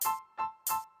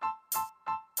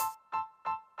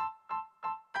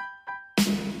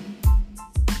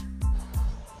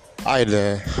Hi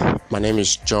there, my name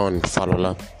is John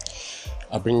Falola.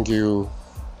 I bring you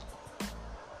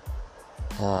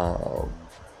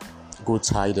good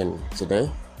tidings today.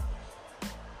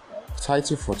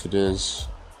 Title for today's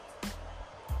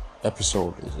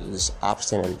episode is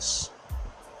abstinence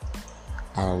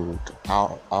and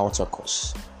outer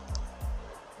course.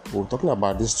 We're talking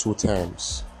about these two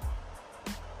terms,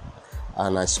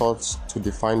 and I sought to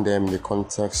define them in the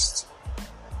context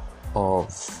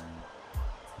of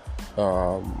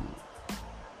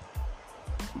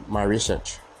my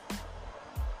research.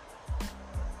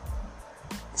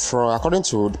 According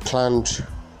to the Planned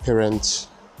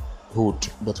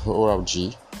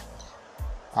Parenthood.org,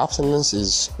 abstinence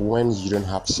is when you don't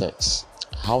have sex.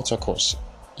 Intercourse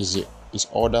is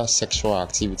other sexual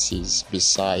activities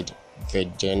beside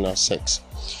vaginal sex.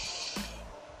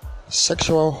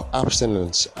 Sexual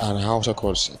abstinence and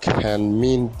intercourse can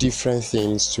mean different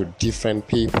things to different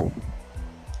people.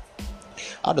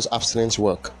 How does abstinence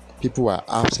work? People are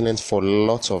abstinent for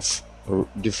lots of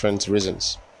different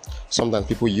reasons. Sometimes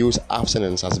people use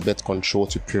abstinence as birth control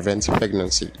to prevent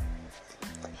pregnancy.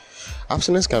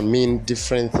 Abstinence can mean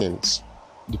different things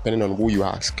depending on who you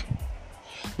ask.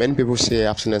 Many people say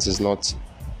abstinence is not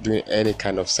doing any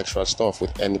kind of sexual stuff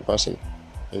with any person,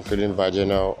 including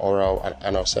vaginal, oral, and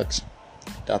anal sex.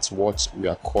 That's what we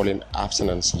are calling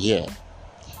abstinence here.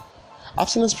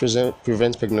 Abstinence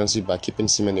prevents pregnancy by keeping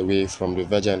semen away from the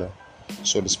vagina,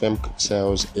 so the sperm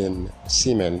cells in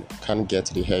semen can't get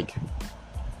to the egg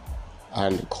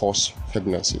and cause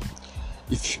pregnancy.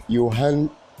 If you are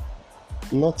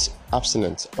not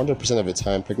abstinent 100% of the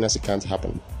time, pregnancy can't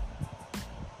happen.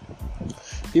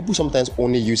 People sometimes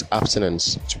only use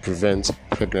abstinence to prevent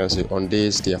pregnancy on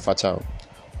days they are fertile,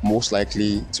 most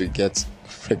likely to get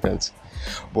pregnant,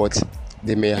 but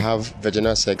they may have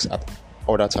vaginal sex at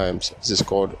other times. This is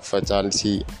called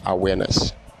fertility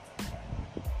awareness.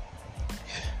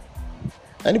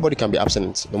 Anybody can be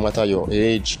abstinent, no matter your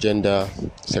age, gender,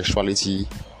 sexuality,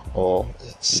 or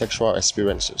sexual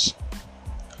experiences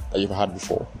that you've had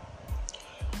before.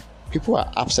 People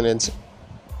are abstinent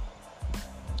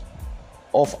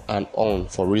off and on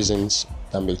for reasons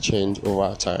that may change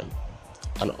over time.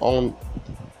 And on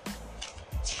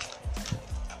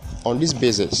this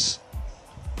basis,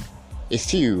 a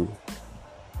few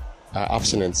are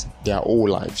abstinent their whole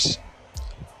lives.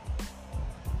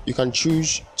 You can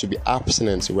choose to be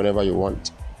abstinent whenever you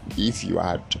want,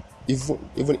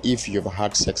 even if you've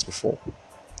had sex before.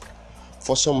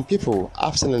 For some people,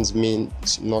 abstinence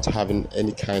means not having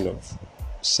any kind of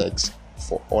sex.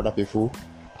 For other people,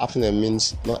 abstinence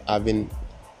means not having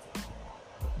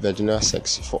vaginal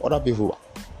sex. For other people,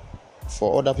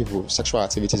 sexual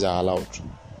activities are allowed.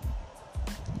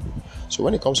 So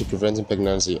when it comes to preventing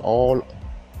pregnancy, all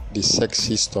the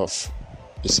sexy stuff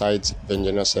besides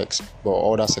vaginal sex, but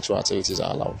other sexual activities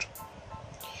are allowed.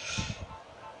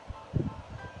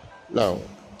 Now,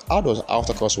 how does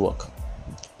intercourse work?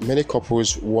 Many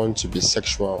couples want to be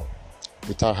sexual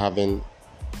without having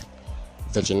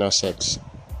vaginal sex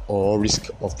or risk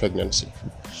of pregnancy.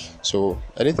 So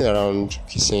anything around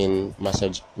kissing,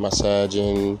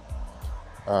 massaging,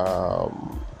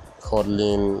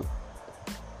 cuddling,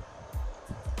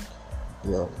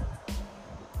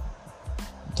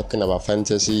 talking about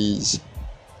fantasies,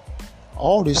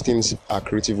 all these things are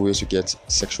creative ways to get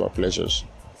sexual pleasures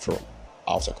from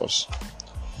intercourse.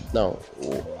 Now,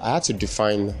 I had to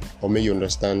define or make you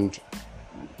understand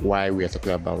why we are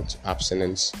talking about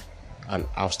abstinence and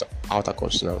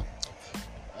intercourse now.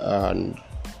 And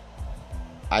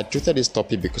I treated this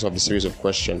topic because of the series of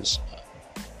questions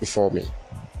before me.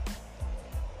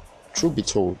 Truth be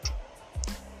told,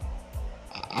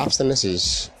 abstinence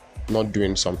is not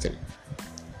doing something.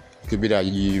 It could be that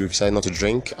you decide not to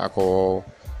drink alcohol.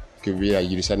 It could be that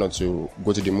you decide not to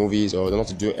go to the movies or not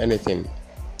to do anything.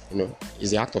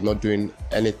 It's the act of not doing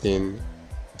anything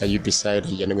that you decide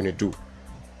you're not going to do.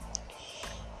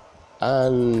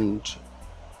 And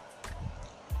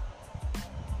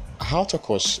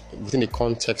intercourse within the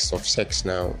context of sex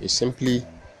now is simply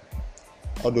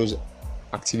all those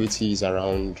activities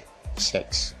around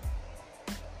sex,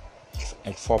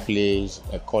 like foreplay,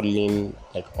 like cuddling,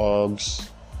 like hugs,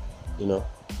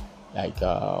 like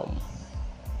the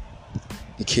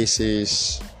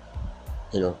kisses.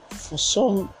 For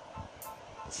some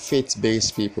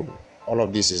faith-based people, all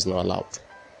of this is not allowed.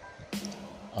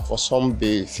 And for some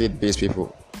faith-based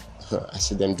people, I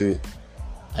see them do it.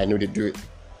 I know they do it.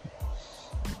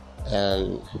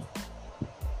 And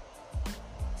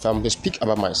if I'm to speak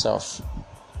about myself,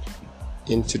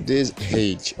 in today's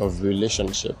age of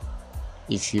relationship,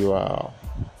 if you are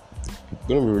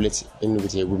going to be relating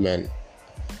with a woman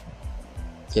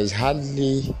there's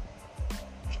hardly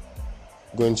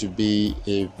going to be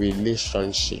a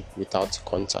relationship without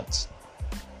contact.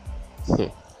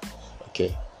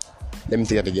 Okay, let me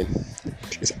say that again.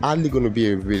 It's hardly going to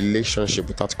be a relationship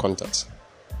without contact.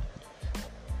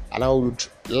 And I would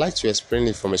like to explain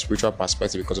it from a spiritual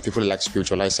perspective, because of people like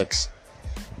spiritualize sex.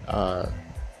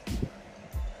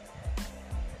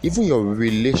 Even your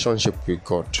relationship with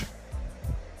God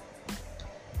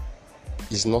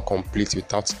is not complete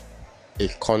without a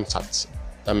contact.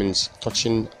 That means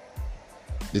touching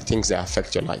the things that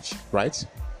affect your life, right?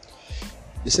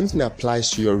 The same thing applies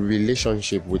to your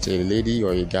relationship with a lady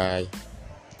or a guy.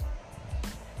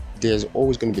 There's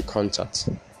always going to be contact,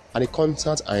 and the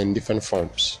contacts are in different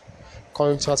forms.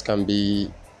 Contact can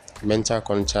be mental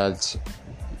contact,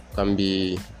 can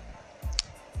be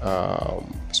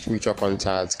spiritual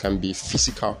contact, can be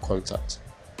physical contact.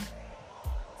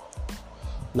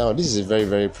 Now, this is a very,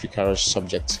 very precarious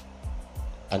subject,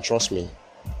 and trust me,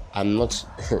 I'm not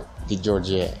the judge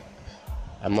here.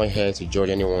 I'm not here to judge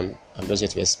anyone. I'm just here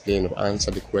to explain or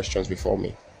answer the questions before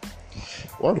me.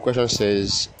 One of the questions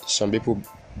says some people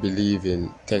believe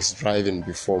in test driving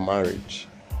before marriage.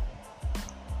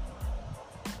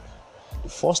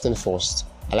 First and first,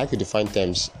 I like to define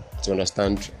terms to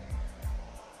understand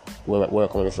where we're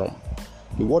coming from.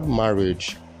 The word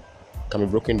marriage can be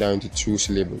broken down into two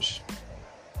syllables: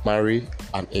 marry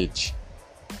and age.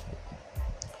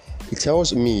 It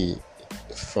tells me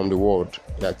from the word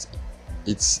that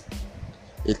it's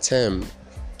a term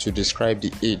to describe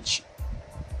the age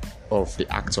of the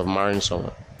act of marrying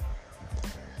someone.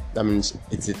 That means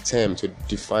it's a term to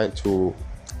define, to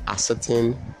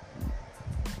ascertain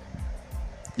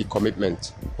the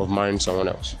commitment of marrying someone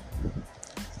else.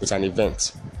 It's an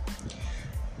event.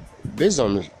 Based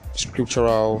on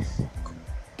scriptural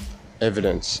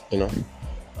evidence,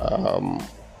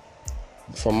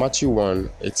 from Matthew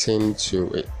 1:18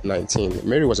 to 19,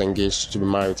 Mary was engaged to be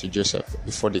married to Joseph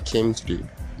before they came to the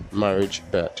marriage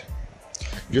bed.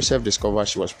 Joseph discovered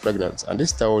she was pregnant, and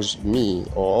this tells me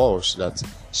or us that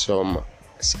some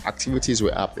activities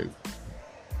were happening.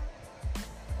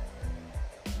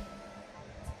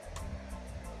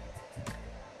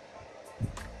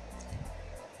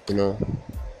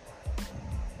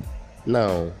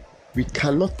 Now, we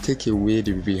cannot take away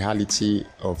the reality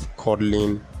of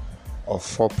cuddling or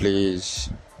foreplay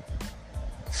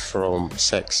from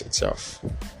sex itself.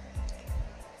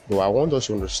 But I want us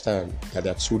to understand that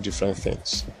there are two different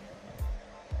things.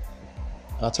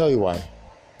 I'll tell you why.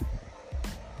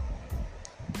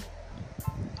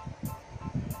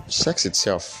 Sex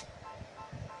itself,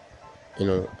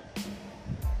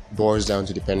 boils down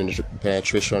to the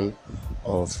penetration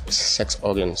of sex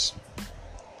organs.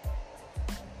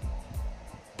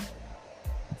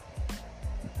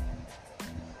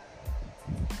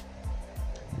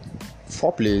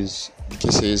 Foreplays, the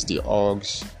kisses, the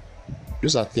hugs,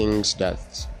 those are things that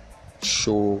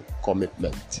show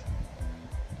commitment.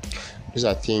 Those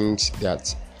are things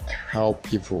that help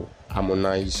people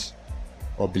harmonize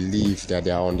or believe that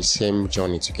they are on the same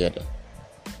journey together.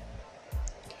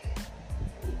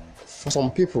 For some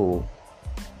people,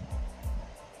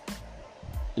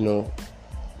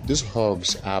 these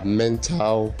hugs are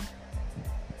mental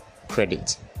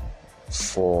credit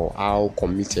for how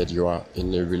committed you are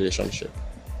in a relationship.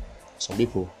 Some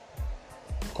people,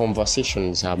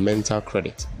 conversations are mental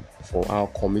credit for how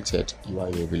committed you are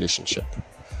in a relationship.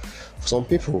 For some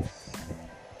people,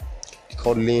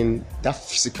 cuddling, that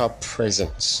physical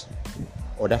presence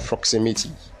or that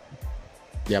proximity,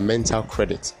 they are mental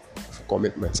credit for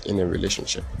commitment in a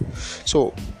relationship.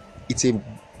 So it's a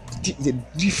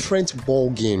different ball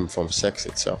game from sex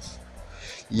itself.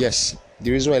 Yes,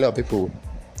 the reason why a lot of people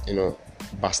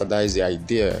bastardize the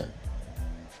idea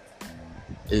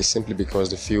is simply because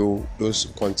they feel those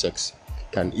contexts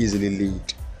can easily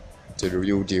lead to the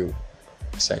real deal,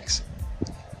 sex.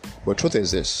 But truth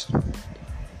is this: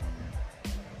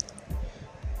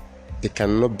 there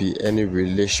cannot be any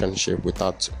relationship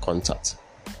without contact.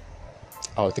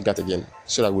 I'll take that again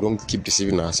so that we don't keep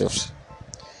deceiving ourselves.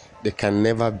 There can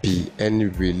never be any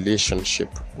relationship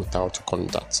without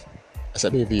contact.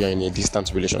 Except maybe you're in a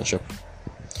distant relationship.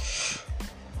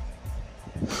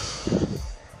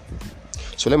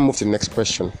 So let me move to the next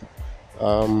question.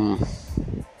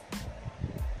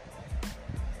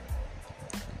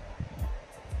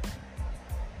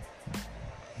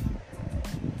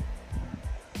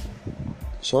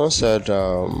 Someone said,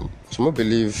 someone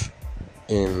believe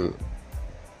in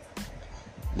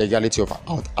legality of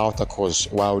intercourse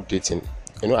while dating.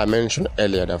 I mentioned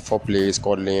earlier that foreplay,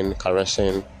 cuddling,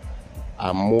 caressing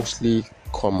are mostly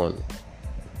common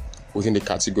within the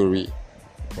category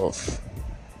of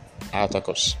outer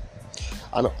course.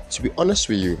 And to be honest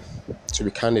with you, to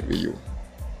be candid with you,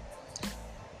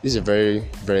 this is a very,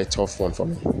 very tough one for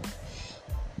me.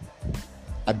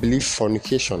 I believe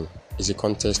fornication is a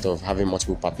context of having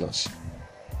multiple partners.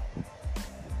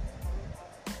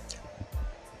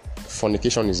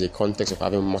 Fornication is a context of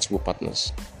having multiple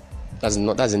partners. That's in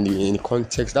the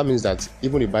context. That means that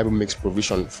even the Bible makes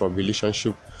provision for a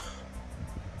relationship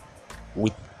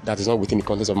that is not within the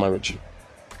context of marriage,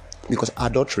 because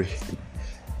adultery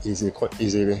is a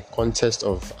context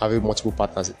of having multiple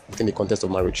partners within the context of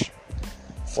marriage.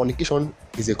 Fornication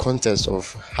is a context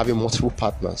of having multiple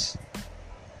partners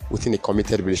within a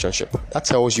committed relationship. That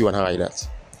tells you and I that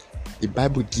the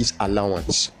Bible gives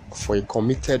allowance for a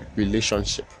committed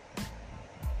relationship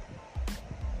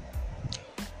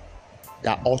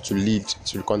that ought to lead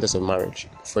to the context of marriage.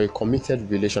 For a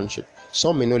committed relationship,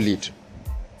 some may not lead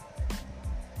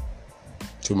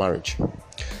to marriage,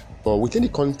 but within the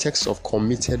context of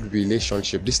committed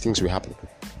relationship, these things will happen.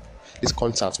 These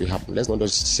contacts will happen. Let's not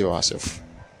just deceive ourselves.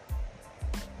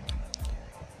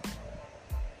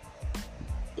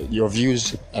 Your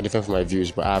views are different from my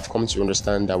views, but I've come to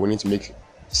understand that we need to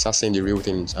start saying the real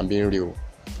things and being real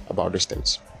about these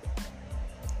things.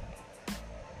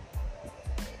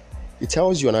 It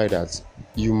tells you and I that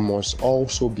you must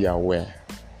also be aware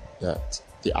that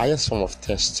the highest form of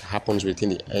test happens within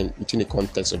the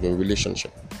context of a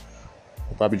relationship,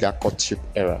 probably that courtship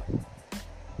era.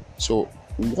 So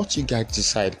what you guys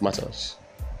decide matters.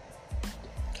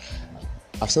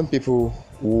 I've seen people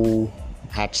who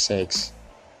had sex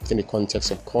within the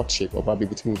context of courtship, or probably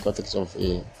within the context of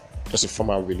just a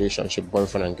formal relationship,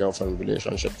 boyfriend and girlfriend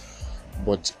relationship,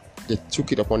 but they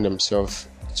took it upon themselves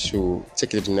to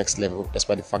take it to the next level,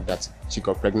 despite the fact that she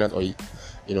got pregnant, or it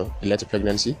led to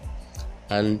pregnancy,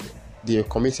 and they are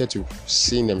committed to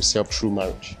seeing themselves through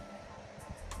marriage.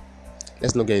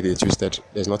 Let's not get it twisted.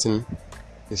 There's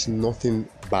nothing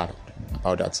bad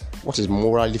about that. What is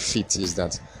morally fit is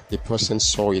that the person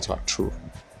saw it through.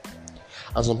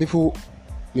 And some people,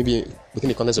 maybe within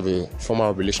the context of a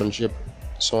formal relationship,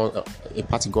 saw a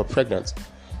party got pregnant,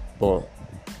 but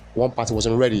one party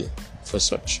wasn't ready for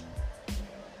such,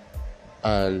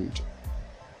 and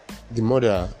the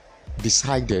mother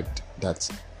decided that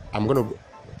I'm going to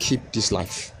keep this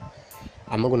life.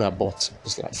 I'm not going to abort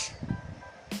this life,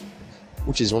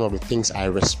 which is one of the things I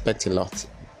respect a lot.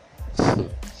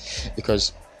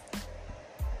 Because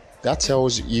that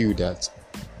tells you that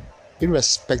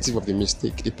irrespective of the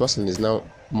mistake, the person is now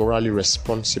morally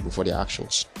responsible for their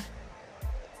actions.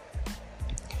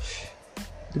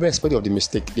 Irrespective of the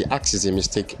mistake, the act is a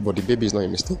mistake, but the baby is not a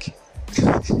mistake.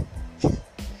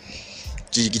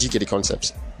 Did you get the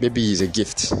concept? Baby is a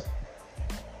gift.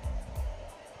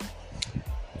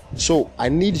 So I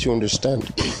need to understand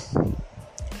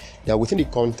that within the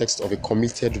context of a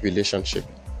committed relationship,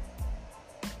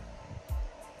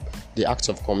 the act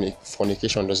of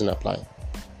fornication doesn't apply.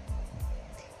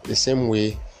 The same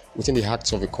way, within the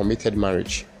act of a committed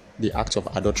marriage, the act of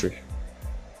adultery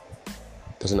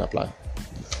doesn't apply.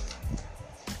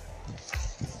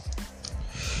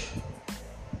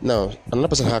 Now, another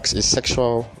person asks, is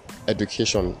sexual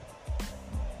education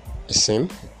a sin?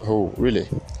 Oh, really?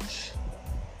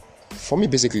 For me,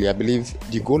 basically, I believe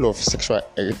the goal of sexual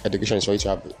education is for you to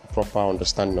have a proper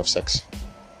understanding of sex.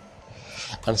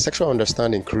 And sexual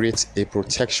understanding creates a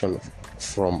protection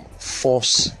from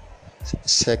false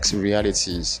sex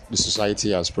realities the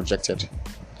society has projected,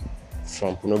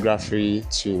 from pornography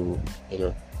to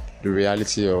the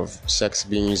reality of sex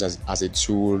being used as a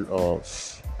tool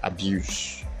of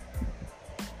abuse.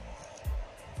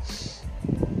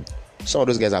 Some of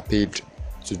those guys are paid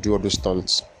to do all those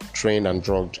stunts, trained and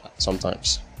drugged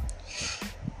sometimes.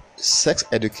 Sex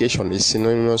education is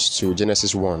synonymous to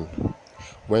Genesis 1,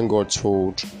 when God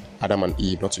told Adam and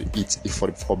Eve not to eat the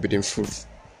forbidden fruit,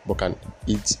 but can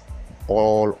eat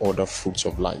all other fruits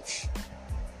of life.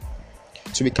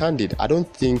 To be candid, I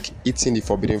don't think eating the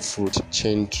forbidden fruit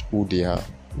changed who they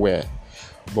were,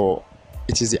 but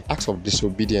it is the act of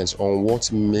disobedience on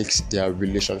what makes their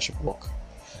relationship work.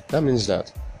 That means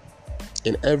that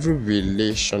in every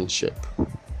relationship,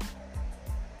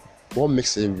 what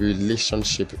makes a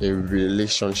relationship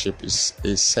is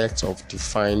a set of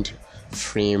defined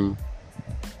frame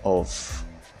of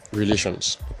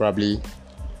relations, probably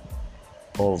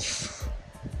of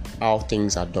how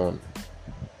things are done,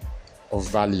 of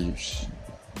values,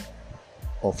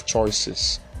 of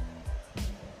choices,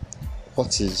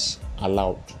 what is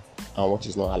allowed and what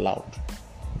is not allowed.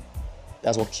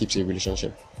 That's what keeps a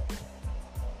relationship.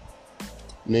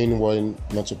 Knowing when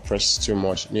not to press too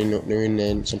much, knowing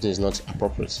when something is not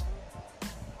appropriate.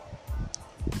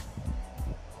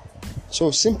 So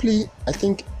simply, I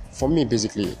think for me,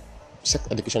 basically, sex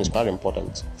education is quite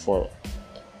important for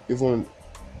even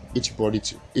each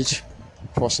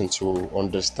person to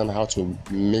understand how to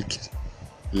make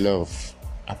love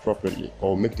appropriately,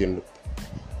 or make the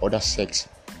other sex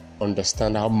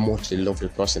understand how much they love the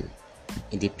person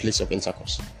in the place of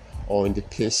intercourse or in the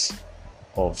place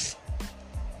of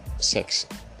sex.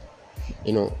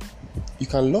 You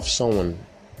can love someone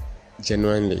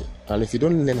genuinely, and if you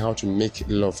don't learn how to make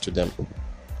love to them,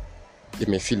 they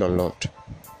may feel unloved.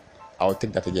 I'll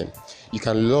take that again. You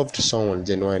can love someone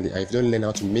genuinely, and if you don't learn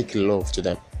how to make love to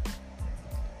them,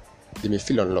 they may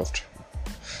feel unloved.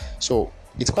 So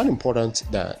it's quite important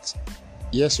that,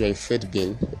 yes, you're a faith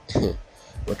being,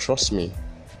 but trust me,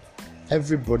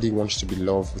 everybody wants to be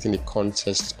loved within the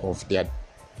context of their,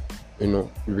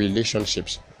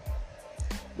 relationships,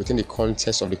 within the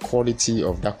context of the quality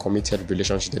of that committed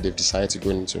relationship that they've decided to go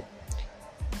into.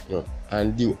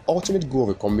 And the ultimate goal of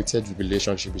a committed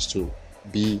relationship is to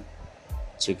be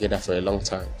together for a long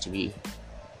time, to be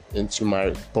into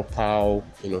proper,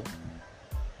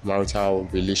 marital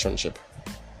relationship.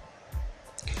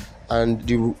 And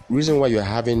the reason why you're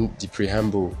having the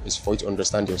preamble is for you to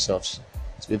understand yourselves,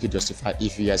 to be able to justify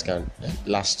if you guys can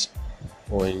last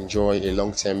or enjoy a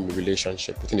long-term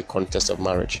relationship within the context of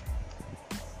marriage.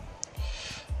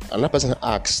 Another person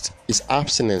asked, is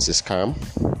abstinence a scam?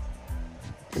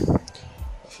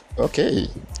 Okay,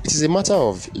 it is a matter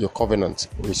of your covenant,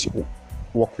 which you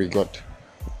work with God.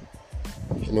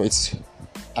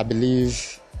 I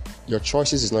believe your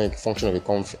choices is not a function of a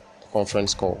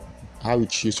conference call. How you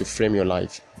choose to frame your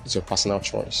life is your personal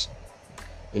choice.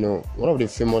 One of the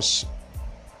famous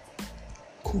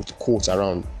quotes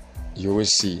around you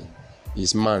always see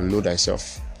is, man, know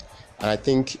thyself. And I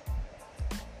think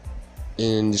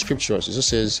in the scriptures it also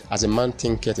says, as a man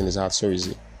thinketh in his heart, so is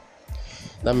he.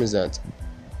 That means that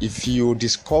if you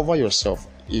discover yourself,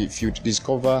 if you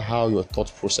discover how your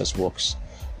thought process works,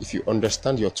 if you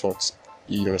understand your thoughts,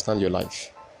 you understand your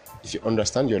life. If you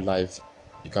understand your life,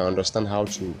 you can understand how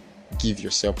to give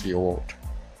yourself to your world.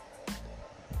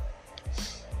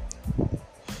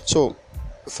 So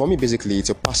for me, basically, it's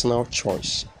a personal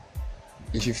choice.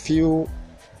 If you feel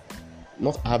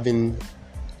not having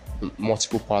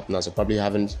multiple partners, or probably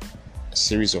having a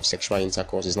series of sexual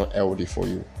intercourse is not healthy for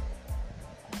you,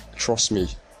 trust me,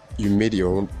 you made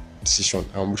your own decision,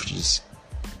 and which is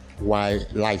why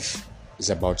life is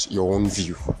about your own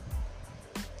view.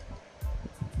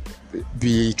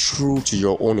 Be true to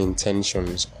your own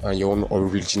intentions and your own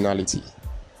originality.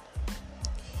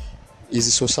 Is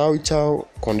the societal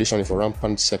condition for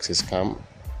rampant sex a scam?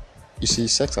 You see,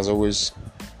 sex has always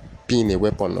been a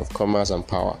weapon of commerce and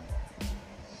power.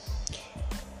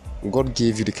 God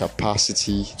gave you the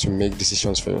capacity to make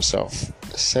decisions for yourself.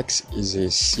 Sex is a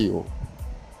seal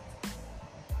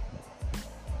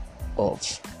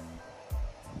of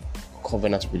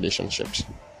covenant relationships.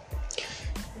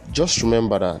 Just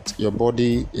remember that your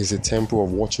body is a temple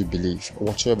of what you believe.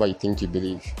 Whatever you think you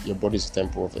believe, your body is a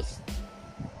temple of it.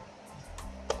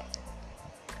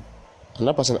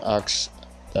 Another person asks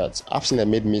that abstinence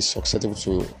made me susceptible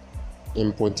to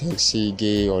impotency,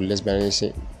 gay or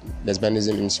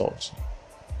lesbianism insults.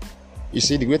 You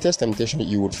see, the greatest temptation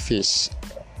you would face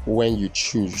when you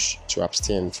choose to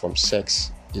abstain from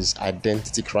sex is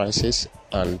identity crisis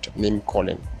and name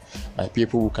calling by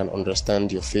people who can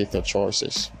understand your faith or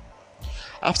choices.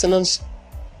 Abstinence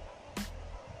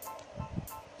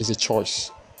is a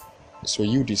choice, so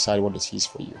you decide what it is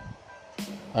for you.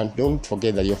 And don't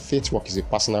forget that your faith walk is a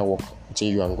personal walk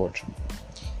between you and God.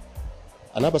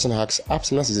 Another person asks,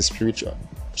 abstinence is a spiritual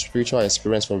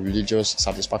experience for religious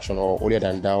satisfaction or holier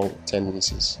than thou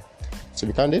tendencies. To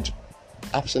be candid,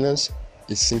 abstinence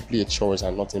is simply a choice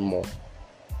and nothing more.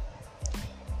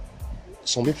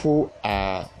 Some people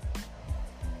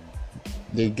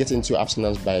they get into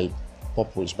abstinence by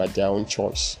purpose, by their own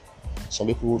choice. Some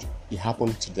people, it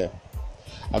happened to them.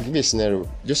 I'll give you a scenario.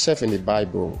 Joseph in the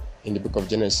Bible, in the book of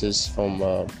Genesis,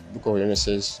 I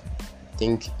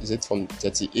think, is it from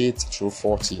 38 through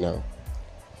 40 now?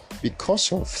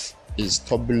 Because of his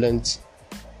turbulent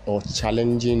or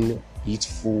challenging,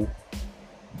 youthful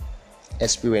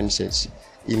experiences,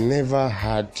 he never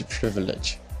had the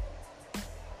privilege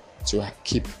to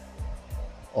keep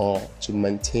or to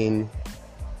maintain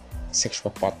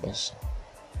sexual partners.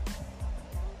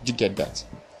 Did you get that?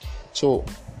 So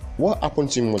what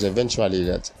happened to him was eventually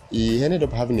that he ended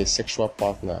up having a sexual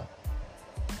partner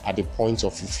at the point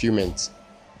of fulfillment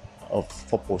of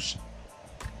purpose,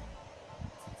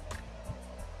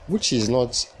 which is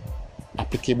not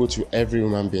applicable to every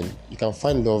human being. You can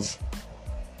find love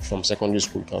from secondary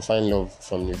school, you can find love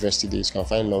from university days, you can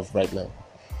find love right now.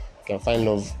 can find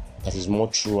love that is more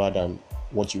truer than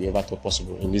what you ever thought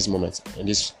possible in this moment, in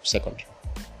this second.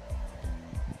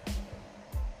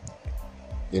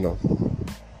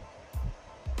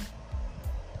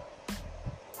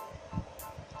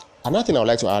 Another thing I would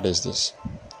like to add is this.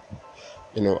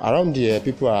 Around here,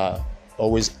 people are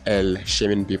always hell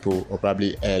shaming people, or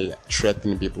probably hell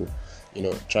threatening people,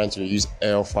 trying to use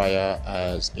hellfire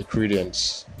as a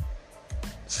credence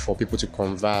for people to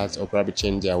convert or probably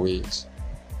change their ways.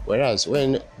 Whereas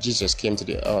when Jesus came to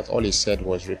the earth, all he said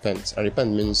was repent. And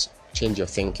repent means change your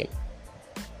thinking.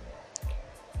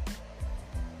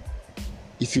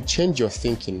 If you change your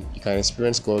thinking, you can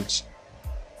experience God's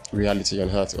reality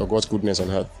on earth, or God's goodness on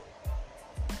earth,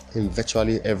 in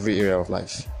virtually every area of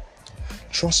life.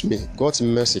 Trust me, God's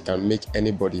mercy can make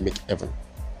anybody make heaven.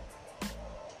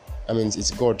 I mean,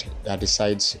 it's God that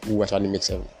decides who actually makes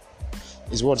heaven.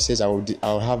 His word says,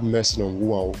 I'll have mercy on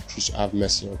who I will choose to have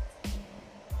mercy on.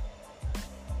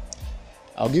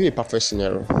 I'll give you a perfect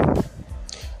scenario.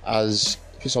 As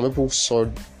some people saw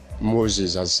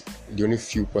Moses as the only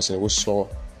few person who saw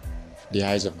the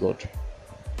eyes of God,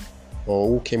 or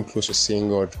who came close to seeing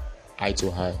God eye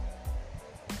to eye.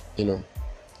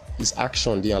 His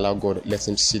action didn't allow God let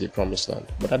him see the promised land.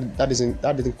 But that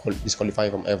didn't disqualify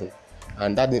him from heaven,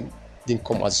 and that didn't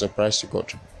come as a surprise to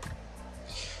God.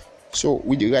 So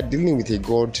we are dealing with a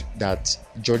God that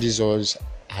judges us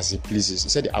as he pleases. He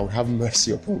said, I will have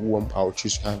mercy upon whom I will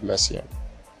choose to have mercy on.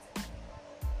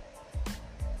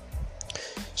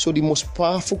 So the most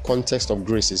powerful context of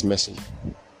grace is mercy.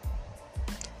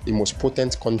 The most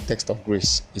potent context of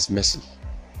grace is mercy.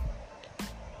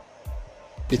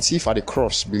 The thief at the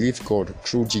cross believed God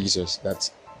through Jesus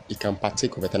that he can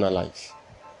partake of eternal life,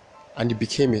 and he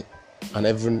became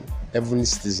an heavenly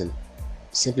citizen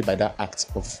simply by that act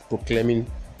of proclaiming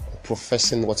or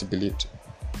professing what he believed.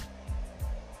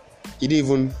 He didn't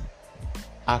even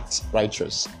act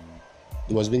righteous.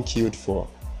 He was being killed for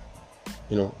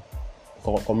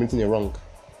committing a wrong.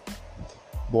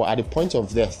 But at the point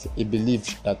of death, he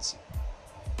believed that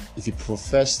if he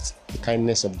professed the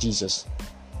kindness of Jesus,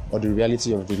 or the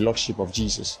reality of the lordship of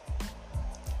Jesus,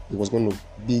 he was going to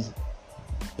be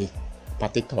a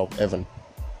partaker of heaven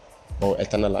or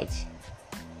eternal life.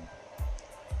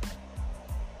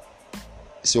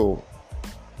 So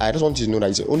I just want you to know that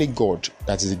it's only God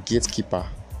that is the gatekeeper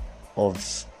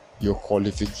of your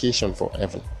qualification for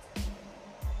heaven.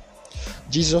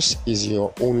 Jesus is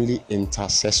your only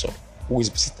intercessor, who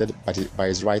is seated by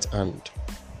his right hand,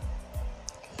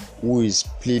 who is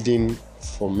pleading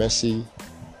for mercy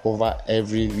over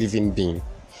every living being,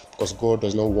 because God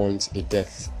does not want the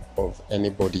death of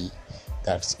anybody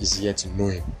that is yet to know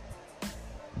him.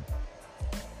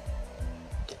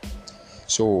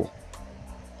 So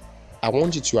I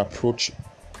want you to approach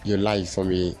your life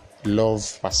from a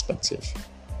love perspective.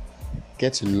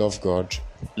 Get to love God,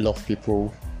 love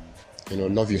people,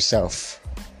 love yourself.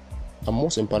 And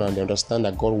most importantly, understand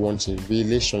that God wants a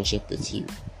relationship with you.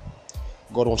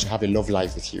 God wants to have a love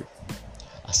life with you,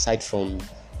 aside from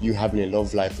you having a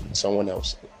love life with someone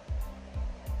else.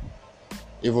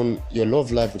 Even your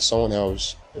love life with someone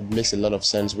else, it makes a lot of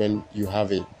sense when you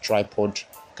have a tripod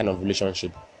kind of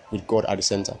relationship with God at the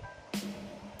center.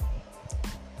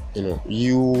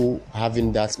 You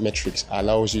having that metrics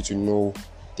allows you to know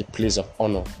the place of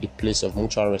honor, the place of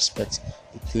mutual respect,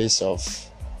 the place of,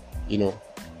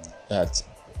 that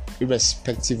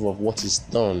irrespective of what is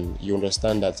done, you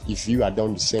understand that if you are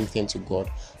done the same thing to God,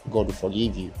 God will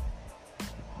forgive you.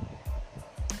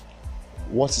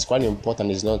 What is quite important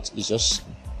is just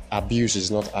abuse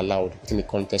is not allowed within the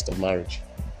context of marriage.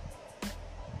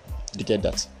 You get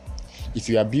that? If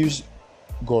you abuse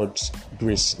God's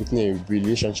grace within a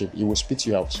relationship, He will spit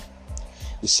you out.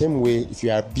 The same way, if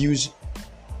you abuse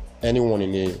anyone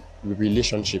in a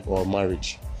relationship or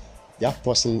marriage, that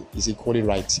person is equally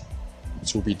right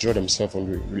to withdraw themselves from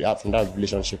that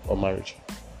relationship or marriage.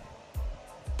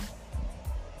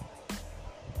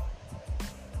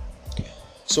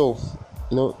 So,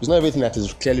 it's not everything that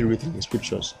is clearly written in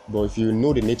scriptures, but if you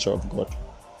know the nature of God,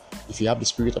 if you have the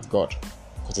Spirit of God,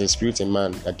 because there's a spirit in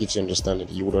man that gives you understanding,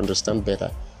 you would understand better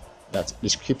that the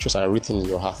scriptures are written in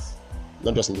your heart,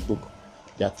 not just in the book.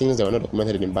 There are things that are not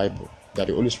documented in the Bible that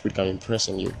the Holy Spirit can impress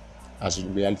on you as the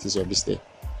realities of this day.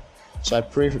 So I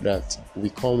pray that we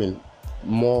come in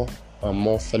more and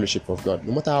more fellowship of God.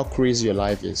 No matter how crazy your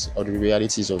life is or the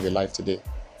realities of your life today,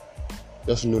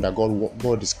 just know that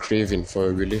God is craving for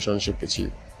a relationship with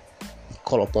you.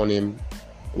 Call upon Him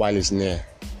while He's near.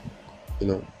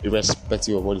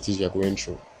 Irrespective of what it is you're going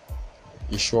through,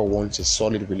 He sure wants a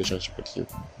solid relationship with you.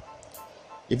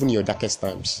 Even in your darkest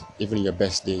times, even in your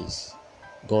best days,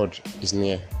 God is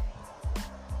near.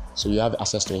 So you have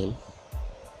access to Him.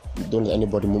 Don't let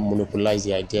anybody monopolize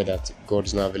the idea that God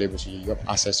is not available to you. You have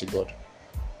access to God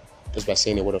just by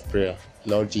saying a word of prayer.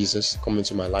 Lord Jesus, come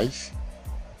into my life.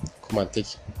 Come and take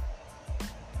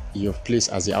your place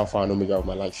as the Alpha and Omega of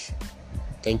my life.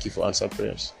 Thank you for answered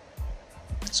prayers.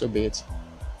 So be it.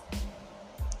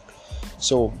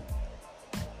 So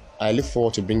I look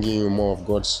forward to bringing you more of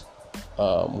God's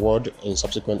word in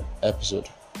subsequent episode.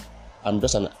 I'm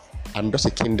just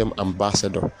a kingdom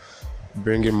ambassador,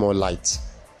 bringing more light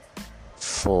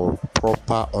for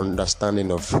proper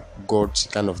understanding of God's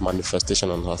kind of manifestation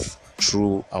on earth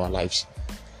through our lives.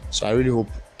 So I really hope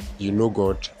you know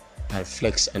God and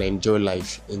flex and enjoy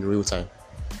life in real time.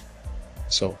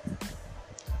 So,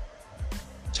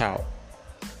 ciao.